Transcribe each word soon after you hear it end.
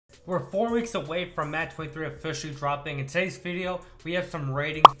We're 4 weeks away from Madden 23 officially dropping. In today's video, we have some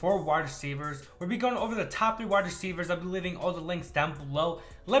ratings for wide receivers. We'll be going over the top 3 wide receivers. I'll be leaving all the links down below.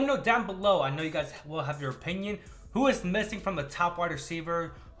 Let me know down below. I know you guys will have your opinion. Who is missing from the top wide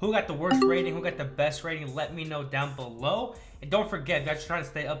receiver? Who got the worst rating? Who got the best rating? Let me know down below. And don't forget, guys, trying to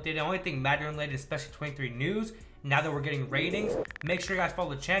stay updated. Only thing Madden related, especially 23 news. Now that we're getting ratings, make sure you guys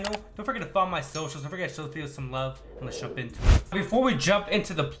follow the channel. Don't forget to follow my socials. Don't forget to show the video some love, and let's jump into it. Before we jump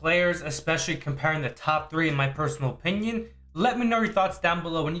into the players, especially comparing the top 3 in my personal opinion, let me know your thoughts down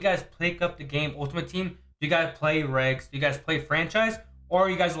below. When you guys pick up the game Ultimate Team, do you guys play regs? Do you guys play franchise? Or are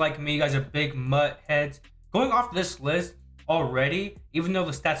you guys like me? You guys are big mutt heads. Going off this list already, even though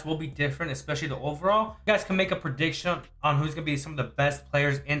the stats will be different, especially the overall, you guys can make a prediction on who's going to be some of the best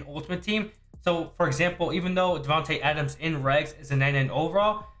players in Ultimate Team. So, for example, even though Davante Adams in regs is a 99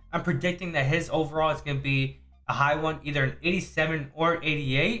 overall, I'm predicting that his overall is going to be a high one, either an 87 or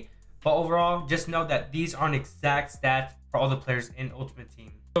 88. But overall, just know that these aren't exact stats for all the players in Ultimate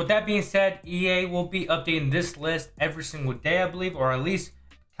Team. So with that being said, EA will be updating this list every single day, I believe, or at least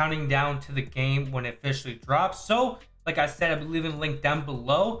counting down to the game when it officially drops. So, like I said, I'll be leaving a link down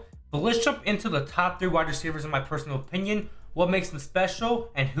below. But let's jump into the top 3 wide receivers in my personal opinion. What makes them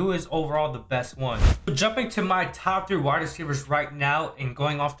special, and who is overall the best one. So jumping to my top 3 wide receivers right now and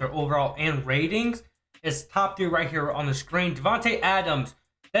going off their overall and ratings, is top 3 right here on the screen. Davante Adams,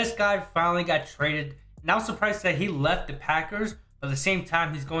 this guy finally got traded. Now surprised that he left the Packers, but at the same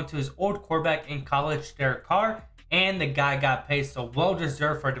time he's going to his old quarterback in college, Derek Carr, and the guy got paid, so well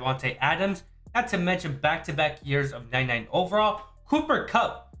deserved for Davante Adams. Not to mention back-to-back years of 99 overall. Cooper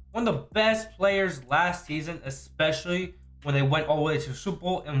Kupp, one of the best players last season, especially when they went all the way to the Super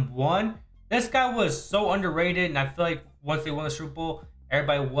Bowl and won. This guy was so underrated, and I feel like once they won the Super Bowl,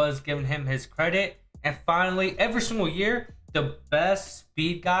 everybody was giving him his credit. And finally, every single year, the best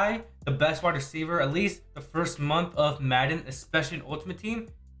speed guy, the best wide receiver, at least the first month of Madden, especially in Ultimate Team,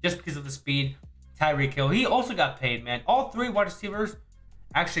 just because of the speed, Tyreek Hill. He also got paid, man. All 3 wide receivers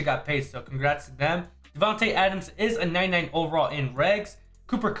actually got paid, so congrats to them. Davante Adams is a 99 overall in regs.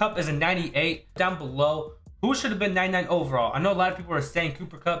 Cooper Kupp is a 98. Down below, who should have been 99 overall? I know a lot of people are saying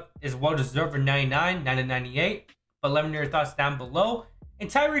Cooper Kupp is well deserved for 99, 98, but let me know your thoughts down below.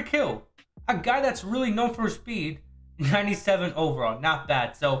 And Tyreek Hill, a guy that's really known for his speed, 97 overall, not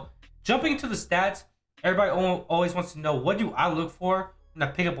bad. So jumping into the stats, everybody always wants to know, what do I look for when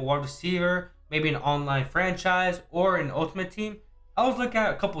I pick up a wide receiver, maybe an online franchise or an Ultimate Team? I always look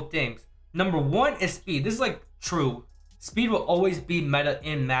at a couple things. Number 1 is speed. This is like true. Speed will always be meta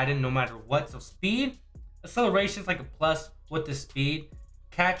in Madden no matter what. So speed, acceleration is like a plus with the speed.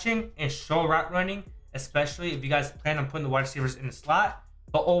 Catching and short route running, especially if you guys plan on putting the wide receivers in the slot,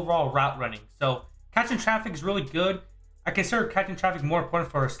 but overall route running. So catching traffic is really good. I consider catching traffic more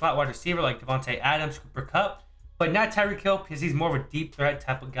important for a slot wide receiver like Davante Adams, Cooper Kupp, but not Tyreek Hill because he's more of a deep threat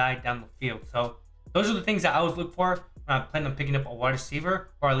type of guy down the field. So those are the things that I always look for when I plan on picking up a wide receiver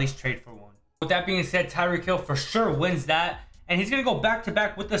or at least trade for one. With that being said, Tyreek Hill for sure wins that. And he's going to go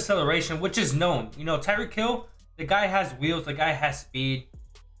back-to-back with acceleration, which is known. You know, Tyreek Hill, the guy has wheels, the guy has speed.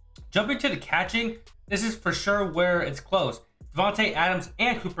 Jumping to the catching, this is for sure where it's close. Davante Adams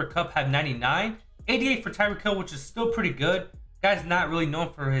and Cooper Kupp have 99. 88 for Tyreek Hill, which is still pretty good. Guy's not really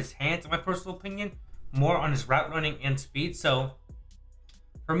known for his hands, in my personal opinion. More on his route running and speed. So,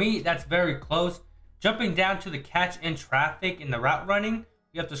 for me, that's very close. Jumping down to the catch in traffic in the route running,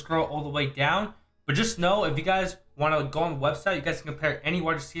 you have to scroll all the way down. But just know, if you guys want to go on the website, you guys can compare any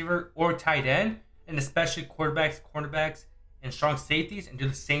wide receiver or tight end, and especially quarterbacks, cornerbacks, and strong safeties, and do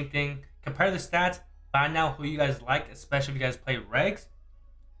the same thing. Compare the stats, find out who you guys like, especially if you guys play regs.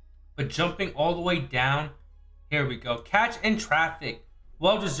 But jumping all the way down, here we go. Catch in traffic,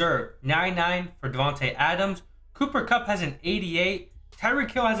 well deserved. 99 for Davante Adams. Cooper Kupp has an 88.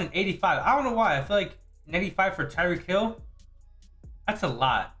 Tyreek Hill has an 85. I don't know why. I feel like an 85 for Tyreek Hill, that's a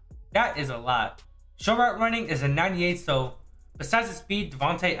lot. That is a lot. Short route running is a 98, so besides the speed,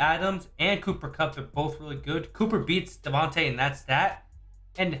 Davante Adams and Cooper Kupp are both really good. Cooper beats Davante in that stat.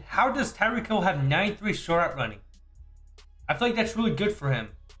 And how does Tyreek Hill have 93 short route running? I feel like that's really good for him,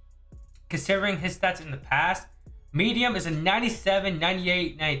 considering his stats in the past. Medium is a 97,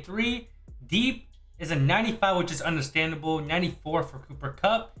 98, 93. Deep is a 95, which is understandable. 94 for Cooper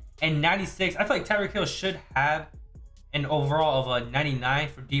Kupp. And 96. I feel like Tyreek Hill should have an overall of a 99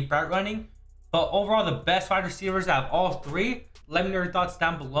 for deep route running. But overall, the best wide receivers out of all 3, let me know your thoughts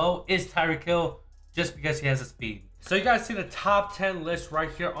down below, is Tyreek Hill, just because he has the speed. So you guys see the top 10 list right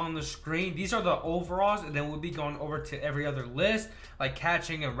here on the screen. These are the overalls, and then we'll be going over to every other list, like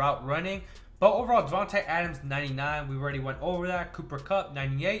catching and route running. But overall, Davante Adams, 99. We already went over that. Cooper Kupp,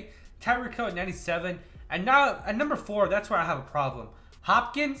 98. Tyreek Hill at 97. And now, at number 4, that's where I have a problem.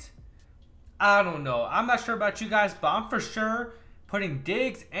 Hopkins, I don't know. I'm not sure about you guys, but I'm for sure putting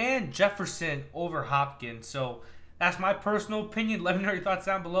Diggs and Jefferson over Hopkins. So, that's my personal opinion. Let me know your thoughts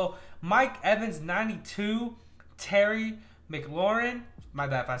down below. Mike Evans, 92. Terry McLaurin, my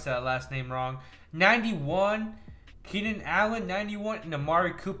bad if I said that last name wrong, 91. Keenan Allen, 91. And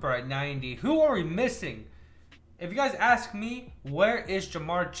Amari Cooper at 90. Who are we missing? If you guys ask me, where is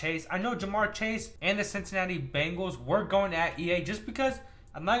Jamar Chase? I know Jamar Chase and the Cincinnati Bengals were going at EA just because,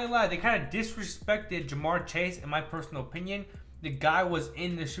 I'm not gonna lie, they kind of disrespected Jamar Chase in my personal opinion. The guy was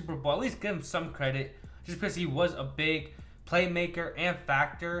in the Super Bowl. At least give him some credit just because he was a big playmaker and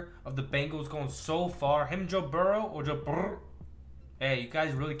factor of the Bengals going so far. Him, Joe Burrow, or Joe Burrow. Hey, you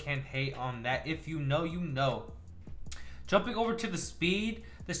guys really can't hate on that. If you know, you know. Jumping over to the speed.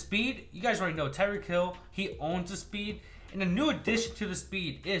 The speed, you guys already know. Tyreek Hill, he owns the speed. And a new addition to the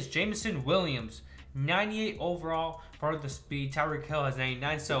speed is Jameson Williams. 98 overall for the speed. Tyreek Hill has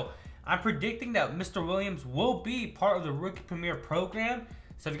 99. So I'm predicting that Mr. Williams will be part of the Rookie Premier program.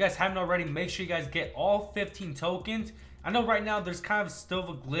 So if you guys haven't already, make sure you guys get all 15 tokens. I know right now there's kind of still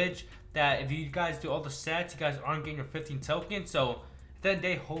a glitch that if you guys do all the sets, you guys aren't getting your 15 tokens. So at the end of the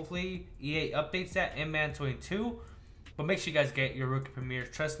day, hopefully EA updates that in Madden 22. But make sure you guys get your Rookie Premiers.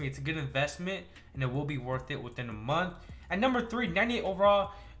 Trust me, it's a good investment and it will be worth it within a month. At number 3, 98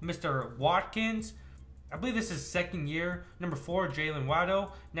 overall, Mr. Watkins. I believe this is second year. Number 4, Jalen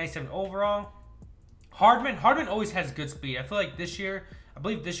Waddle, 97 overall. Hardman always has good speed. I feel like this year, I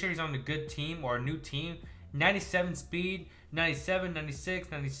believe this year he's on a good team or a new team. 97 speed, 97,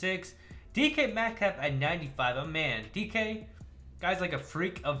 96, 96. DK Metcalf at 95. Oh man, DK, guy's like a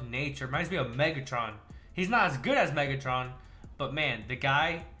freak of nature. Reminds me of Megatron. He's not as good as Megatron, but man, the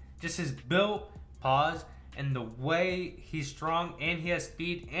guy, just his build, pause, and the way he's strong and he has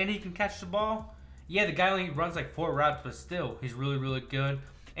speed and he can catch the ball. Yeah, the guy only runs like 4 routes, but still, he's really, really good.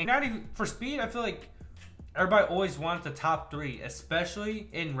 And not even for speed, I feel like everybody always wants the top 3, especially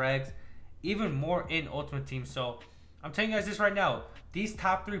in regs, even more in Ultimate Team. So I'm telling you guys this right now, these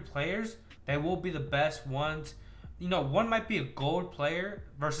top 3 players, they will be the best ones. You know, one might be a gold player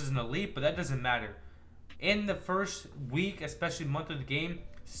versus an elite, but that doesn't matter. In the first week, especially month of the game,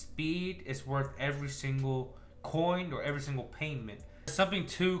 speed is worth every single coin or every single payment. Something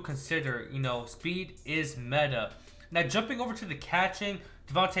to consider, you know, speed is meta. Now jumping over to the catching,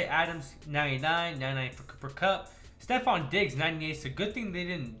 Davante Adams 99, 99 for Cooper Kupp. Stephon Diggs 98, it's a good thing they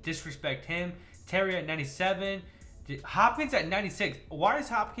didn't disrespect him. Terry at 97. Hopkins at 96. Why is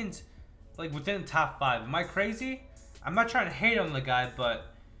Hopkins like within the top 5? Am I crazy? I'm not trying to hate on the guy, but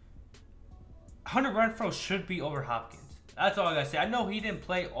Hunter Renfrow should be over Hopkins. That's all I gotta say. I know he didn't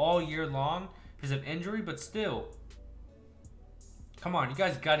play all year long because of injury, but still. Come on, you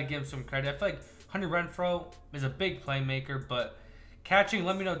guys gotta give him some credit. I feel like Hunter Renfrow is a big playmaker, but catching,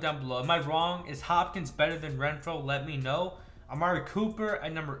 let me know down below. Am I wrong? Is Hopkins better than Renfrow? Let me know. Amari Cooper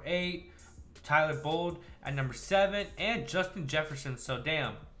at number 8. Tyler Boyd at number 7. And Justin Jefferson. So,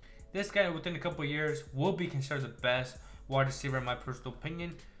 damn. This guy, within a couple of years, will be considered the best wide receiver in my personal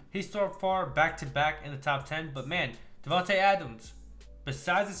opinion. He's so far back-to-back in the top 10. But, man, Davante Adams,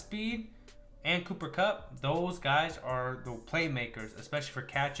 besides the speed and Cooper Kupp, those guys are the playmakers, especially for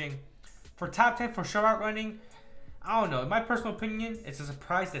catching. For top 10 for short route running, I don't know. In my personal opinion, it's a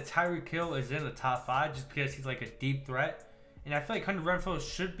surprise that Tyreek Hill is in the top 5 just because he's like a deep threat. And I feel like Hunter Renfrow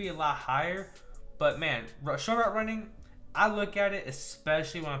should be a lot higher. But man, short route running, I look at it,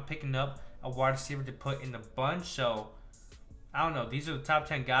 especially when I'm picking up a wide receiver to put in the bunch. So, I don't know. These are the top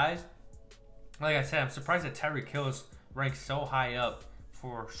 10 guys. Like I said, I'm surprised that Tyreek Hill is ranked so high up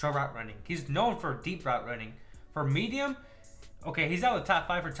for short route running. He's known for deep route running. For medium, okay, he's out of the top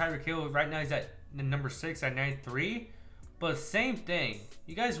 5 for Tyreek Hill. Right now he's at the number 6 at 93. But same thing.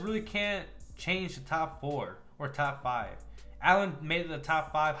 You guys really can't change the top 4 or top 5. Allen made it to the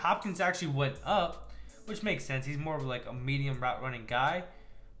top 5. Hopkins actually went up, which makes sense. He's more of like a medium route running guy.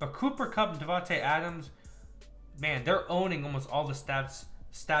 But Cooper Kupp and Davante Adams, man, they're owning almost all the stats,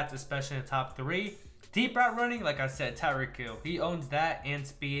 especially in the top 3. Deep route running, like I said, Tyreek Hill. He owns that and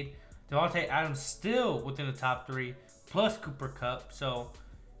speed. Davante Adams still within the top 3, plus Cooper Kupp. So,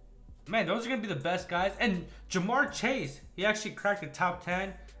 man, those are going to be the best guys. And Jamar Chase, he actually cracked the top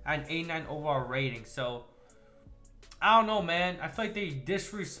 10 at an 89 overall rating. So, I don't know, man. I feel like they're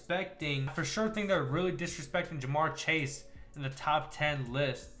disrespecting. I for sure think they're really disrespecting Jamar Chase in the top 10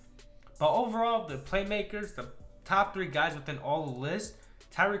 list. But overall, the playmakers, the top 3 guys within all the lists,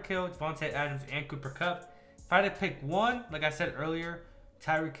 Tyreek Hill, Davante Adams, and Cooper Kupp. If I had to pick one, like I said earlier,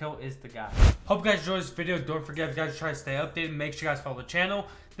 Tyreek Hill is the guy. Hope you guys enjoyed this video. Don't forget, if you guys try to stay updated, make sure you guys follow the channel.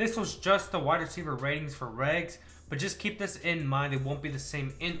 This was just the wide receiver ratings for regs, but just keep this in mind. It won't be the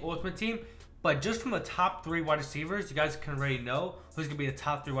same in Ultimate Team. But just from the top 3 wide receivers, you guys can already know who's going to be the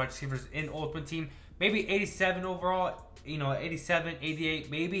top 3 wide receivers in Ultimate Team. Maybe 87 overall, 87,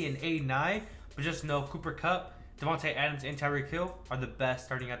 88, maybe an 89. But just know Cooper Kupp, Davante Adams, and Tyreek Hill are the best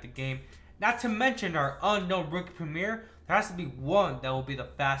starting at the game. Not to mention our unknown rookie premier. There has to be one that will be the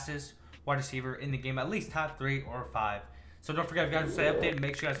fastest wide receiver in the game, at least top 3 or 5. So don't forget, if you guys want to stay updated,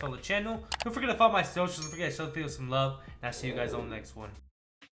 make sure you guys follow the channel. Don't forget to follow my socials. Don't forget to show the video some love. And I'll see you guys on the next one.